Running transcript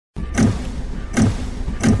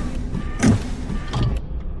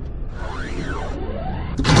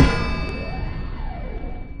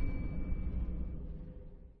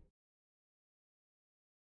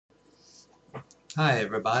Hi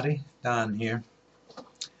everybody, Don here.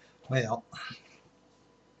 Well,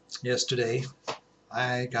 yesterday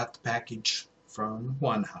I got the package from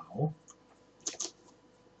Wanhao,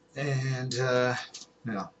 and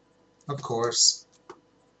of course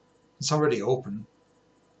it's already open.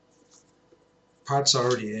 Parts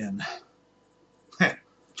already in.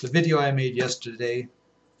 The video I made yesterday,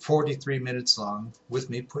 43 minutes long, with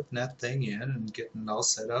me putting that thing in and getting it all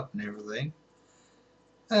set up and everything,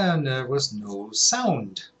 and there was no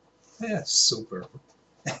sound. Yeah, super.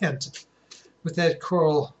 And with that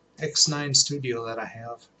Coral X9 Studio that I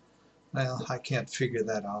have, well, I can't figure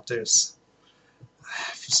that out. For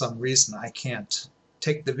some reason, I can't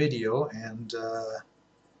take the video and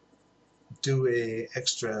do a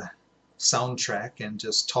extra soundtrack and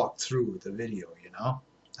just talk through the video,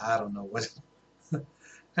 I don't know what. I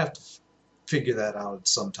have to figure that out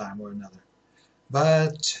sometime or another.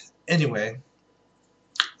 But anyway,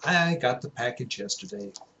 I got the package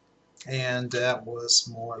yesterday, and that was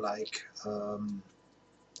more like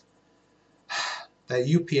that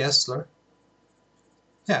UPSler.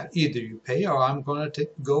 Yeah, either you pay or I'm going to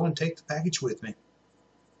go and take the package with me.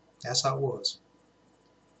 That's how it was.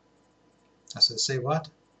 I said, say what?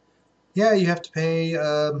 Yeah, you have to pay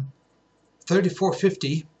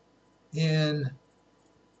 $34.50 in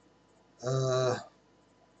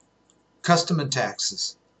custom and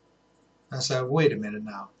taxes. I said, wait a minute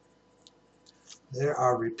now. There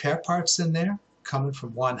are repair parts in there coming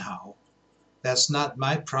from Wanhao. That's not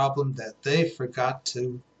my problem that they forgot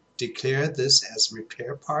to declare this as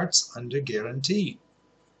repair parts under guarantee.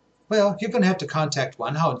 Well, you're going to have to contact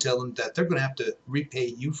Wanhao and tell them that they're going to have to repay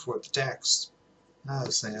you for the tax. I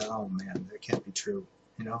was saying, oh man, that can't be true,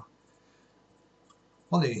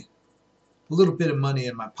 Only a little bit of money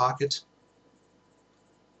in my pocket,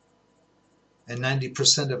 and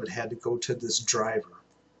 90% of it had to go to this driver.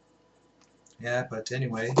 Yeah, but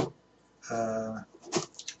anyway,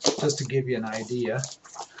 just to give you an idea,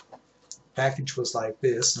 the package was like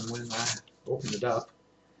this, and when I opened it up,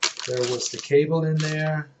 there was the cable in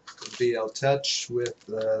there, the BL Touch with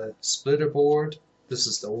the splitter board. This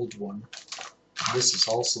is the old one. This is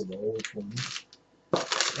also the old one.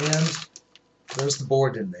 And there's the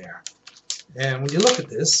board in there. And when you look at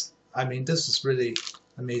this, I mean, this is really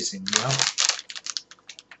amazing,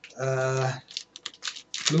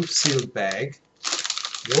 Loop sealed bag.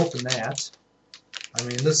 You open that. I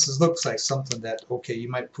mean, this looks like something that, okay, you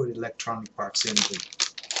might put electronic parts into.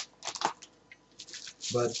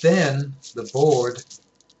 But then the board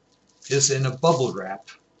is in a bubble wrap.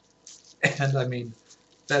 And I mean,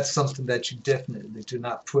 that's something that you definitely do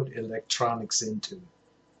not put electronics into.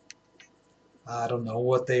 I don't know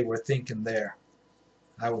what they were thinking there.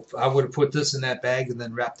 I would have put this in that bag and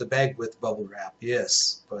then wrapped the bag with bubble wrap,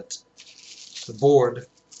 yes. But the board,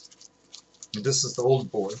 this is the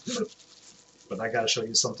old board, but I got to show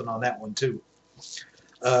you something on that one too.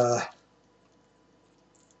 That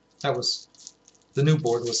was, the new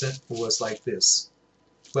board was like this.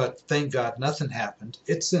 But thank God nothing happened.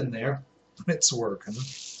 It's in there. It's working.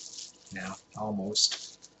 Yeah,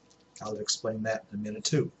 almost. I'll explain that in a minute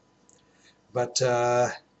too. But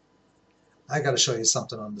I got to show you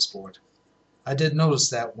something on this board. I did notice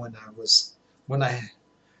that when I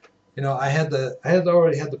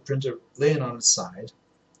already had the printer laying on its side.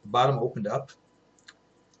 The bottom opened up.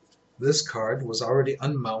 This card was already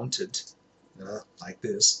unmounted, like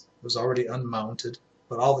this. It was already unmounted,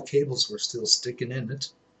 but all the cables were still sticking in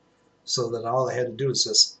it. So that all I had to do is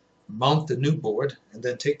just mount the new board and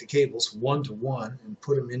then take the cables one to one and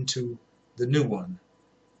put them into the new one,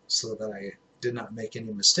 so that I did not make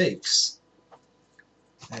any mistakes.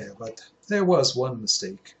 Yeah, but there was one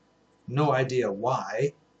mistake. No idea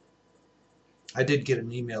why. I did get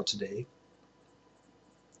an email today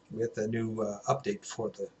with a new update for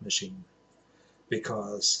the machine,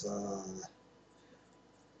 because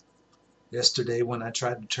yesterday when I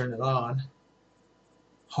tried to turn it on,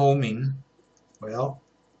 homing, well,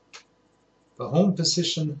 the home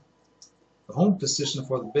position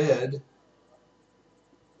for the bed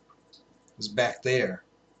is back there,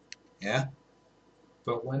 yeah.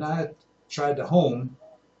 But when I tried to home,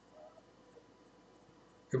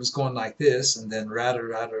 it was going like this, and then ratter,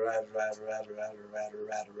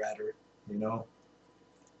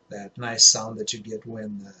 that nice sound that you get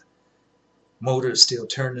when the motor is still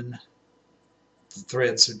turning, the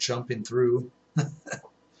threads are jumping through.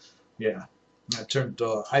 Yeah, I turned it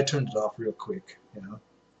off real quick,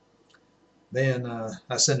 Then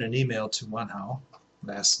I sent an email to Wanhao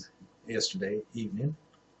yesterday evening.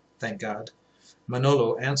 Thank God.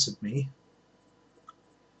 Manolo answered me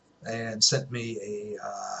and sent me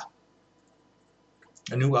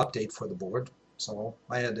a new update for the board, So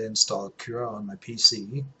I had to install Cura on my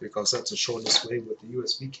PC because that's the shortest way with the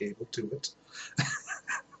USB cable to it.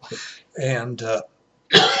 And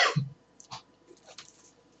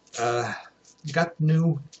got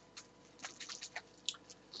new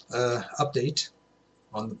update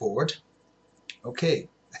on the board. Okay,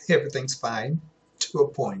 everything's fine to a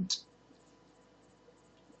point.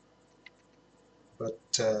 But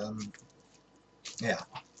yeah,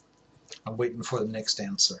 I'm waiting for the next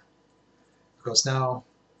answer. Because now,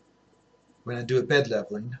 when I do a bed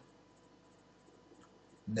leveling,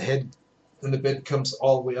 and the bed comes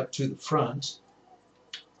all the way up to the front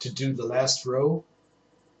to do the last row,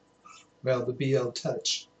 well, the BL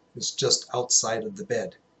Touch is just outside of the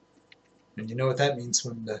bed. And you know what that means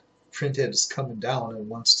when the print head is coming down and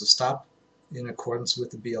wants to stop in accordance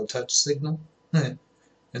with the BL Touch signal, and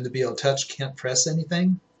the BL Touch can't press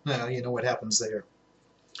anything? Well, you know what happens there.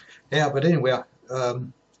 Yeah, but anyway,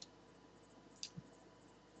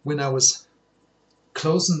 when I was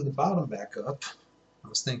closing the bottom back up, I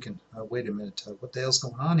was thinking, wait a minute, what the hell's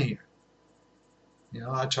going on here? You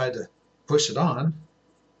know, I tried to push it on,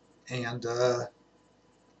 and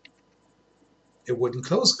it wouldn't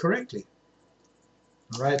close correctly.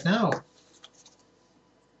 Right now,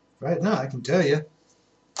 I can tell you,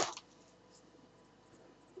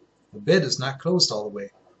 the bed is not closed all the way.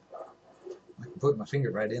 I can put my finger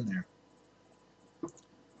right in there.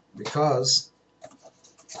 Because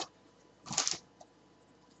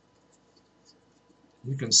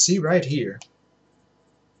you can see right here,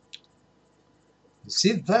 you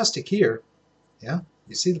see the plastic here, yeah?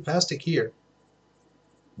 You see the plastic here.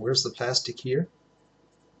 Where's the plastic here?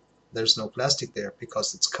 There's no plastic there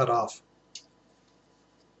because it's cut off.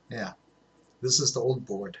 Yeah, this is the old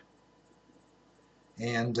board.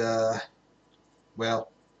 And, well,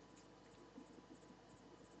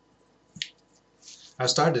 I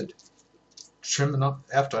started trimming up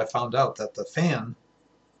after I found out that the fan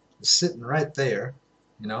is sitting right there,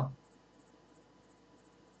 you know,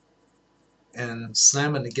 and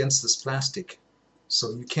slamming against this plastic,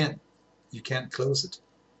 so you can't close it.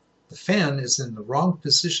 The fan is in the wrong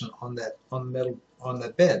position on that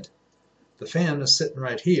bed. The fan is sitting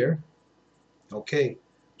right here. Okay,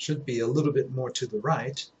 should be a little bit more to the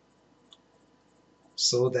right,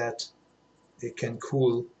 so that it can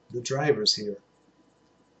cool the drivers here.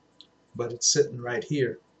 But it's sitting right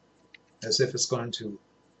here, as if it's going to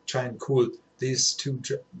try and cool these two,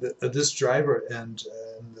 this driver and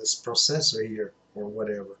this processor here, or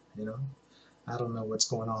whatever, you know. I don't know what's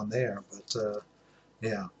going on there, but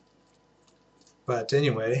yeah. But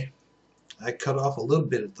anyway, I cut off a little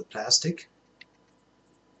bit of the plastic,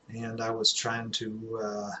 and I was trying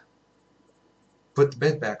to put the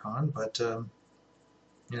bed back on, but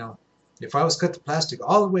you know, if I was cut the plastic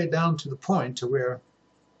all the way down to the point to where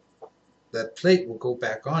that plate will go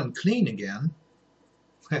back on clean again,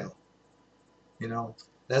 well, you know,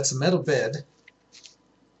 that's a metal bed,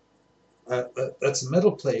 that's a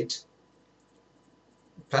metal plate,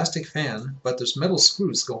 plastic fan, but there's metal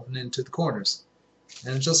screws going into the corners.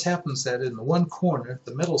 And it just happens that in the one corner,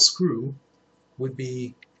 the metal screw would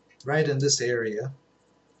be right in this area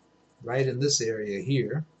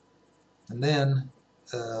here. And then,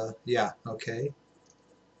 yeah, okay.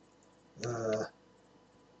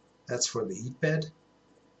 That's for the heat bed.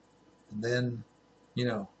 And then, you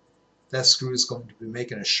know, that screw is going to be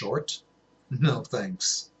making a short. No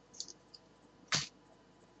thanks.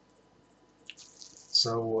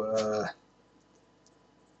 So,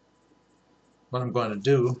 what I'm going to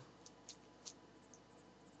do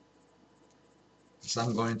is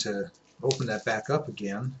I'm going to open that back up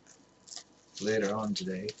again later on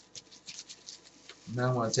today. And then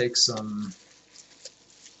I'm going to take some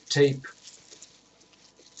tape,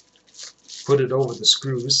 put it over the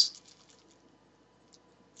screws,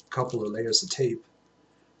 a couple of layers of tape,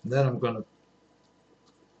 and then I'm going to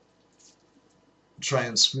try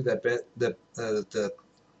and screw that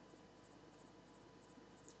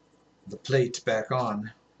the plate back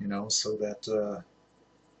on, you know, so that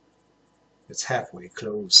it's halfway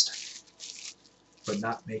closed, but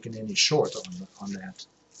not making any short on that.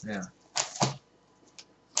 Yeah.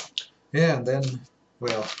 Yeah, and then,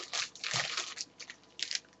 well,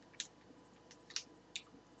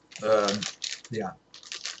 yeah,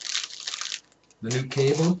 the new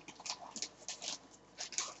cable,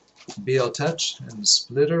 BL Touch, and the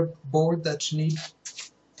splitter board that you need.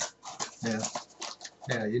 Yeah.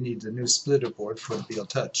 Yeah, you need the new splitter board for the BL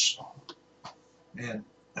Touch. And,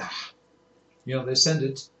 you know, they send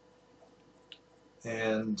it,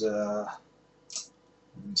 and let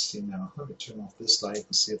me see now. Let me turn off this light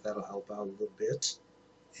and see if that'll help out a little bit.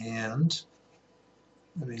 And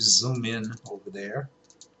Let me zoom in over there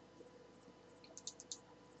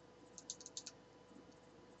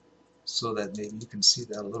so that maybe you can see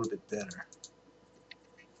that a little bit better.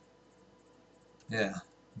 Yeah,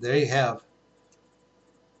 there you have.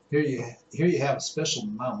 Here you have a special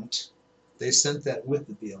mount. They sent that with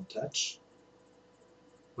the BL Touch,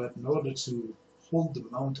 but in order to hold the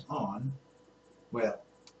mount on, well,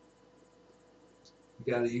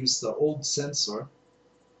 you got to use the old sensor,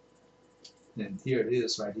 and here it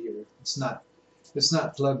is right here. It's not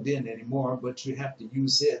plugged in anymore, but you have to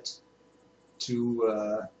use it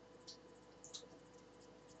to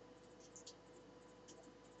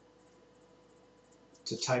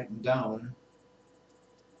tighten down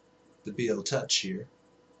the BL Touch here,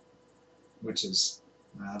 which is,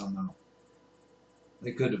 I don't know.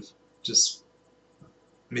 They could have just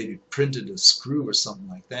maybe printed a screw or something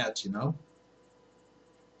like that, you know,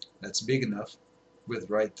 that's big enough with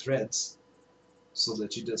right threads so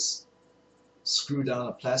that you just screw down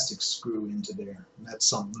a plastic screw into there. And that's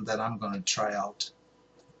something that I'm going to try out.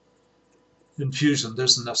 In Fusion,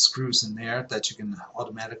 there's enough screws in there that you can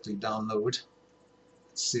automatically download.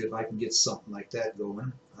 Let's see if I can get something like that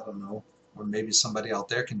going. I don't know. Or maybe somebody out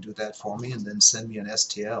there can do that for me and then send me an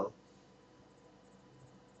STL.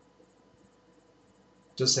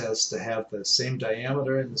 Just has to have the same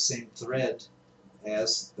diameter and the same thread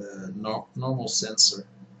as the normal sensor.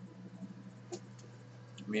 I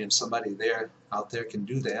mean, if somebody out there can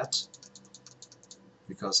do that,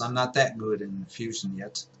 because I'm not that good in Fusion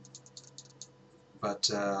yet. But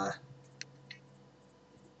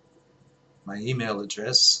my email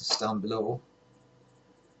address is down below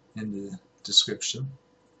in the description.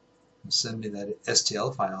 Send me that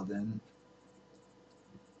STL file then.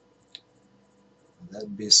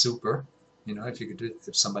 That'd be super, you know,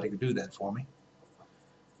 if somebody could do that for me.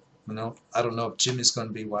 You know, I don't know if Jimmy's going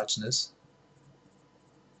to be watching this.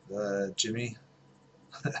 Jimmy,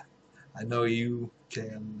 I know you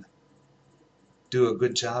can do a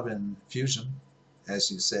good job in Fusion,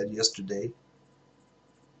 as you said yesterday.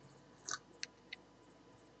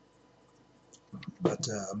 But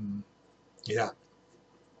yeah.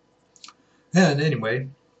 And anyway,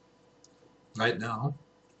 right now,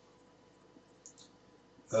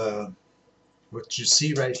 what you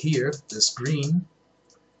see right here, this green,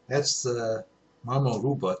 that's the Marmo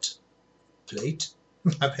Robot plate.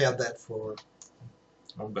 I've had that for,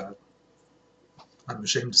 oh God, I'm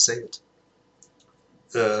ashamed to say it.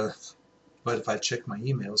 But if I check my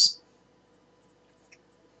emails,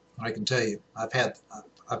 I can tell you, I've had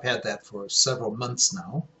that for several months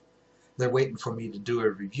now. They're waiting for me to do a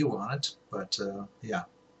review on it, but yeah.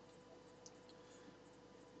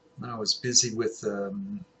 I was busy with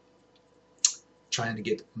trying to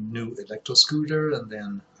get a new electro scooter, and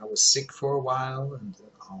then I was sick for a while, and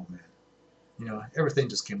oh man, you know, everything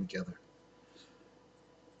just came together.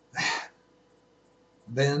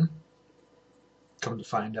 Then, come to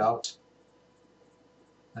find out,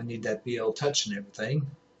 I need that BL Touch and everything.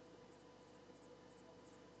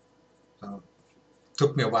 So, it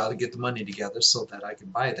took me a while to get the money together so that I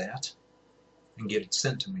could buy that and get it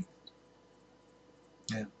sent to me.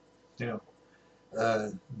 Yeah, you know,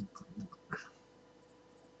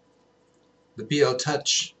 the BL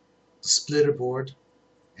Touch, the splitter board,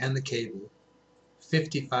 and the cable,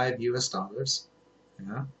 $55 US.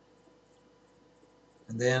 Yeah.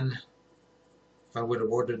 And then, if I would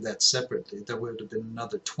have ordered that separately, there would have been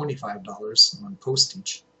another $25 on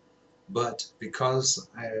postage. But because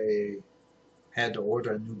I had to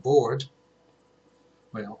order a new board,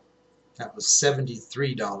 well, that was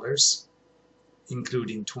 $73,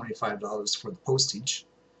 including $25 for the postage.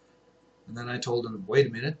 And then I told him, wait a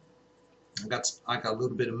minute, I got a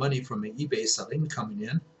little bit of money from my eBay selling coming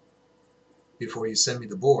in before you send me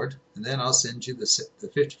the board, and then I'll send you the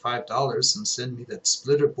 $55 and send me that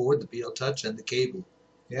splitter board, the BL Touch, and the cable.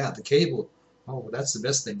 Yeah, the cable. Oh, that's the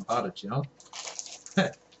best thing about it, you know.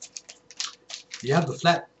 You have the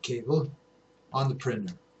flat cable on the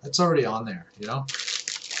printer. That's already on there, you know.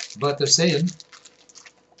 But they're saying,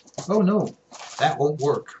 oh no, that won't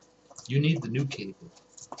work. You need the new cable.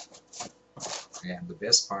 And the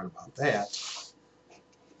best part about that,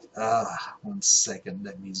 1 second,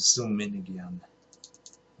 let me zoom in again.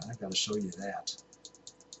 I gotta show you that.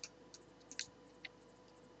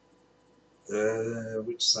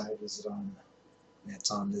 Which side is it on? It's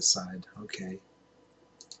on this side, okay.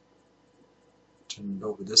 Turn it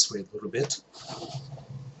over this way a little bit.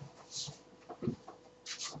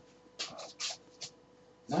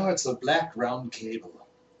 Now it's a black round cable,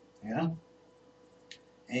 yeah?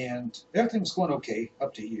 And everything's going okay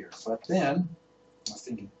up to here, but then I was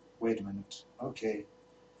thinking, wait a minute, okay,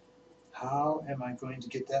 how am I going to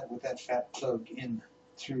get that with that fat plug in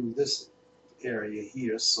through this area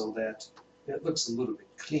here so that it looks a little bit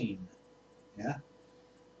clean? Yeah.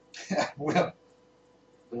 Well,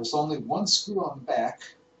 there's only one screw on the back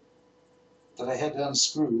that I had to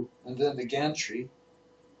unscrew, and then the gantry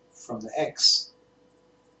from the X,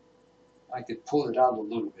 I could pull it out a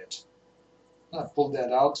little bit. I pulled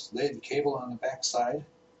that out, laid the cable on the back side,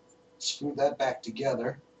 screwed that back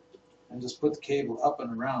together, and just put the cable up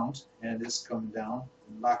and around, and it's coming down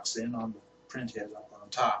and locks in on the print head up on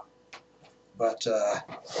top. But,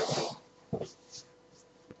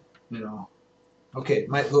 you know, okay, it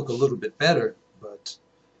might look a little bit better, but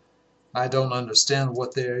I don't understand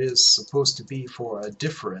what there is supposed to be for a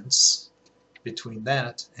difference between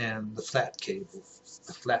that and the flat cable,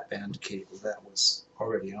 the flat band cable that was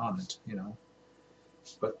already on it, you know.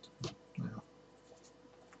 But, you know.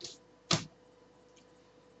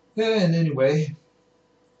 Yeah, and anyway,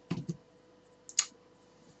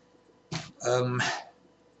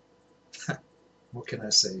 what can I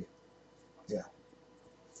say? Yeah.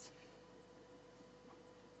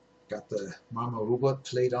 Got the Mama Robot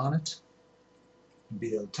plate on it.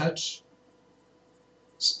 BL Touch.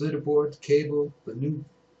 Splitter board, cable, the new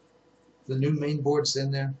main board's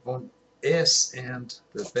in there on S, and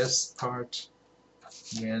the best part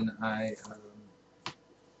when I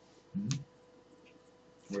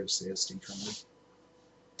where's the SD card?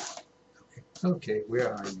 Okay,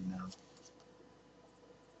 where are you now?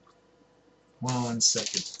 1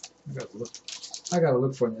 second. I gotta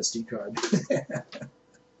look for an SD card.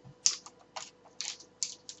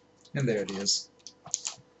 And there it is.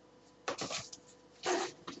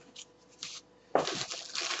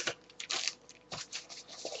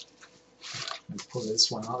 Let's pull this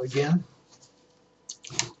one out again.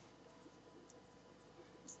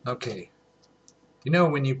 Okay. You know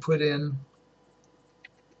when you put in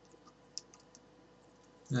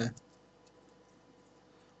when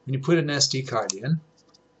you put an SD card in,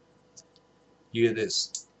 you get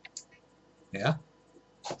this. Yeah?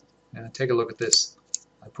 Yeah, take a look at this.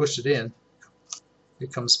 I push it in,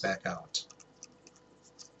 it comes back out.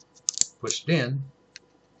 Push it in.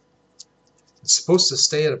 It's supposed to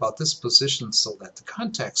stay at about this position so that the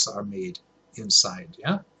contacts are made inside,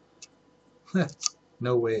 yeah?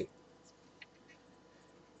 No way.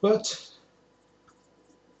 But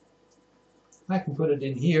I can put it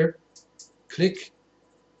in here, click,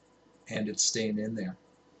 and it's staying in there.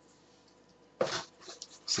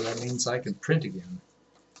 So that means I can print again.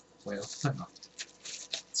 Well,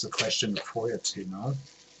 it's a question for you to know.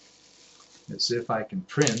 As if I can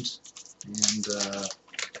print, and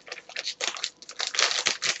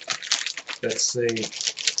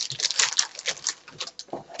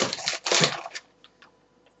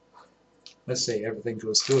let's say everything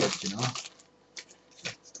goes good, you know.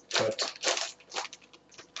 But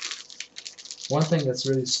one thing that's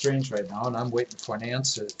really strange right now, and I'm waiting for an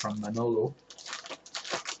answer from Manolo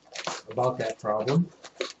about that problem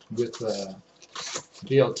with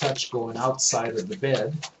BL Touch going outside of the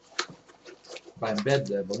bed by bed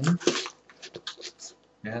leveling.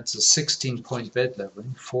 And it's a 16-point bed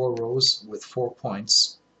leveling, 4 rows with 4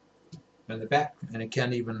 points. And the back, and it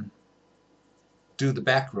can't even do the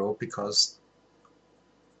back row because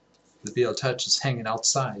the BL Touch is hanging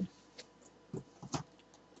outside.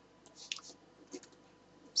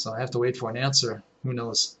 So I have to wait for an answer. Who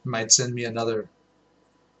knows? It might send me another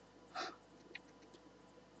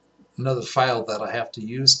file that I have to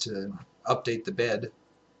use to update the bed.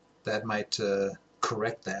 That might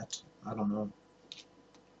correct that. I don't know.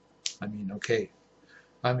 I mean, okay,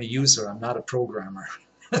 I'm a user, I'm not a programmer.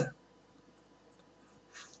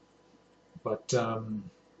 But as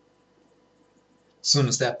soon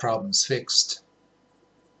as that problem's fixed,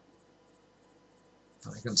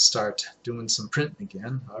 I can start doing some printing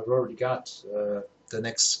again. I've already got the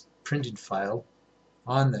next printing file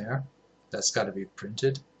on there that's got to be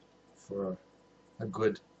printed for a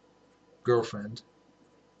good girlfriend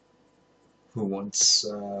who wants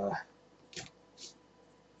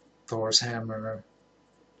Thor's hammer,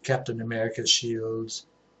 Captain America's shield,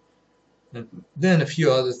 and then a few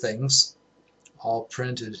other things, all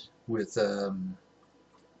printed with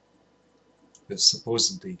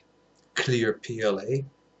supposedly clear PLA,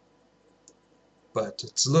 but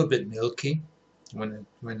it's a little bit milky when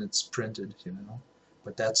it's printed, you know.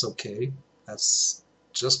 But that's okay. That's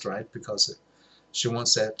just right because she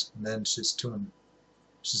wants that, and then she's going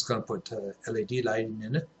to put LED lighting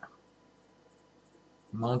in it,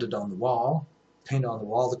 mount it on the wall, paint on the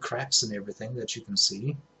wall the cracks and everything that you can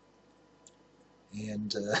see,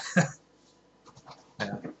 and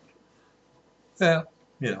yeah. Well,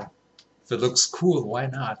 you know, if it looks cool, why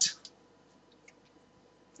not?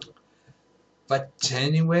 But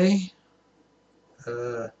anyway,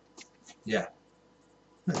 yeah.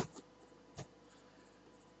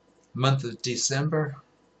 Month of December.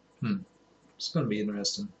 It's going to be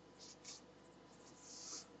interesting.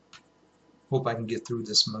 Hope I can get through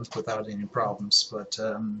this month without any problems, but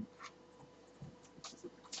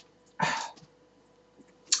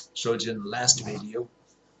showed you in the last video.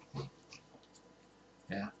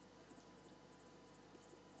 Yeah.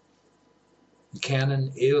 The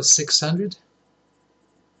Canon EOS 600,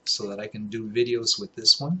 so that I can do videos with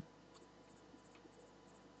this one.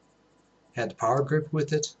 Had the power grip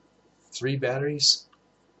with it, 3 batteries.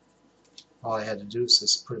 All I had to do is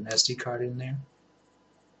just put an SD card in there.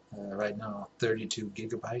 Right now 32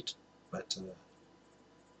 gigabyte, but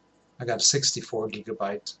I got a 64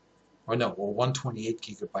 gigabyte, or no, well, 128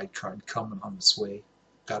 gigabyte card coming on its way.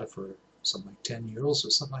 Got it for something like 10 euros or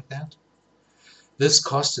something like that. This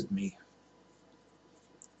costed me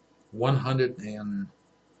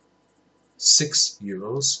 106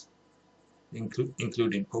 euros,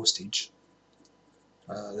 including postage.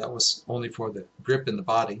 That was only for the grip in the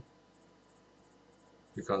body,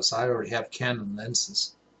 because I already have Canon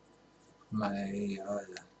lenses. My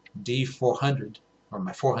D400, or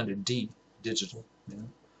my 400D digital, you know,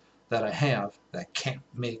 that I have, that can't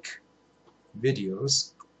make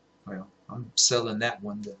videos. Well, I'm selling that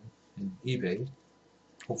one then in eBay.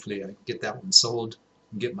 Hopefully I can get that one sold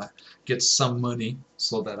and get some money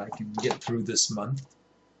so that I can get through this month,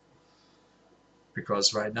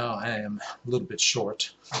 because right now I am a little bit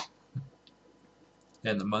short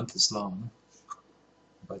and the month is long.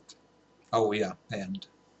 But oh yeah, and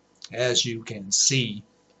as you can see,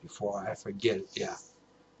 before I forget it, yeah,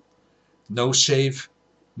 No Shave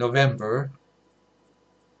November,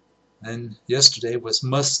 and yesterday was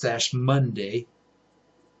Mustache Monday,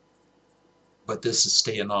 but this is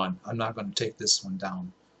staying on. I'm not going to take this one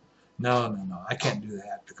down. No, I can't do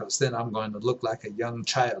that, because then I'm going to look like a young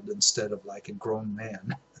child instead of like a grown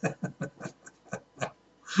man.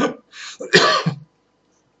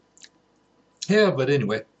 Yeah, but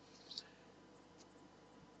anyway,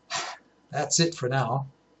 that's it for now.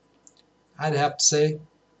 I'd have to say,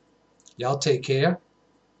 y'all take care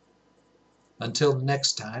until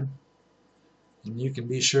next time, and you can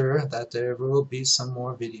be sure that there will be some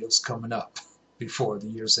more videos coming up before the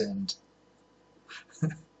year's end.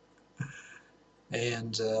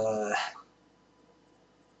 And as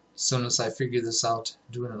soon as I figure this out,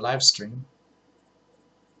 doing a live stream,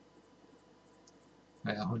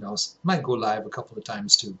 well, who knows, might go live a couple of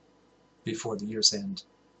times too before the year's end.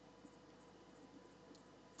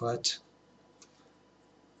 But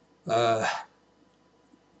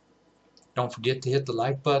don't forget to hit the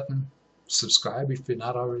like button, subscribe if you're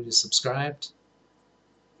not already subscribed.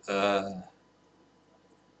 In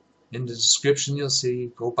the description you'll see,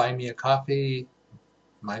 go buy me a coffee,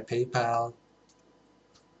 my PayPal,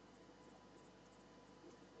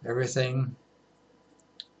 everything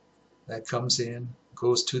that comes in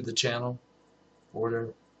goes to the channel,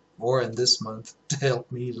 or in this month to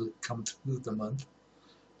help me come through the month.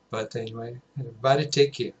 But anyway, everybody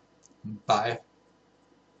take care. Bye.